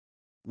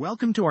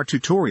Welcome to our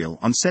tutorial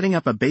on setting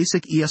up a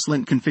basic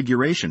ESLint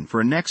configuration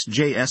for a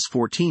Next.js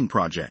 14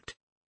 project.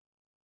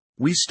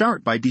 We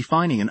start by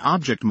defining an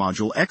object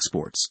module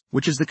exports,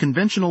 which is the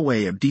conventional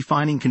way of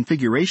defining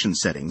configuration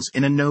settings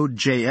in a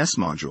Node.js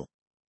module.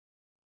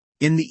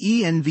 In the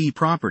env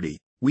property,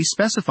 we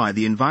specify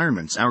the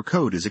environments our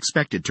code is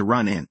expected to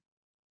run in.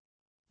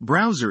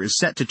 Browser is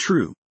set to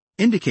true,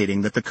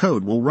 indicating that the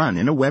code will run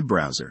in a web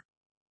browser.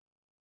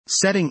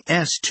 Setting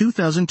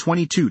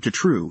S2022 to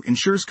true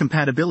ensures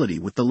compatibility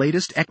with the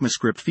latest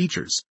ECMAScript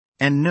features,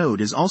 and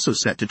Node is also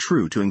set to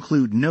true to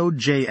include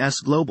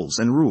Node.js globals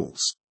and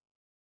rules.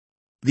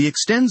 The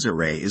extends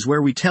array is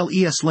where we tell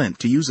ESLint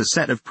to use a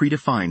set of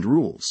predefined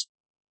rules.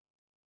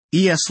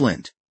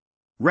 ESLint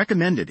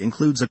recommended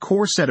includes a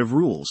core set of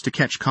rules to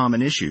catch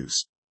common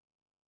issues.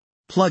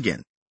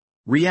 Plugin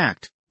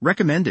React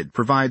recommended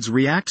provides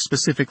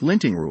React-specific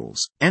linting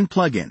rules, and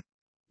plugin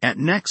at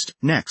Next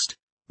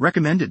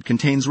recommended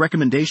contains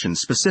recommendations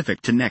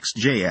specific to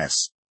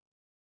Next.js.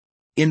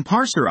 In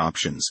parser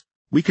options,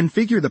 we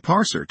configure the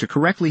parser to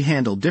correctly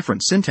handle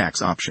different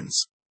syntax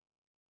options.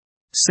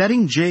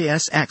 Setting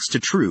JSX to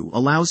true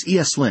allows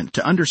ESLint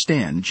to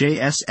understand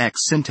JSX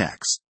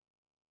syntax.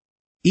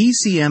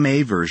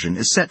 ECMA version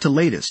is set to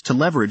latest to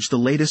leverage the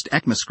latest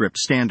ECMAScript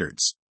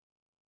standards.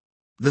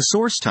 The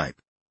source type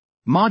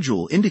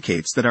module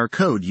indicates that our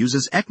code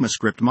uses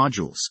ECMAScript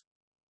modules.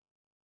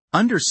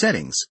 Under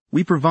Settings,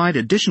 we provide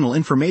additional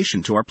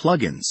information to our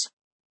plugins.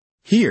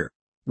 Here,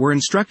 we're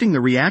instructing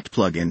the React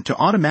plugin to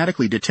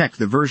automatically detect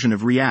the version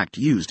of React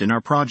used in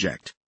our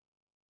project.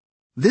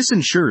 This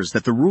ensures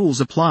that the rules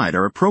applied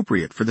are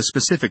appropriate for the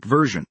specific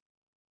version.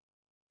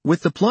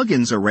 With the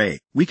plugins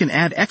array, we can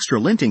add extra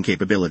linting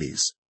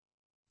capabilities.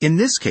 In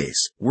this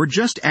case, we're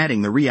just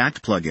adding the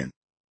React plugin.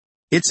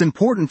 It's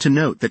important to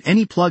note that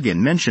any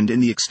plugin mentioned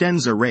in the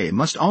extends array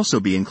must also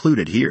be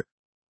included here.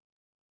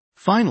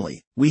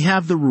 Finally, we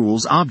have the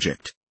rules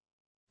object.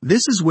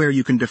 This is where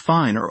you can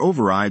define or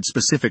override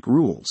specific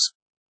rules.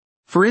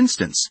 For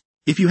instance,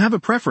 if you have a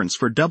preference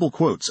for double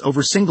quotes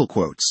over single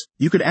quotes,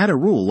 you could add a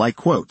rule like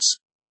quotes,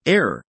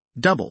 error,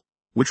 double,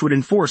 which would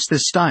enforce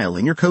this style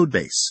in your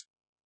codebase.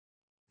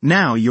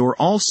 Now you're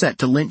all set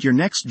to lint your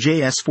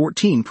Next.js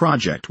 14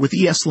 project with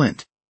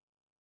ESLint.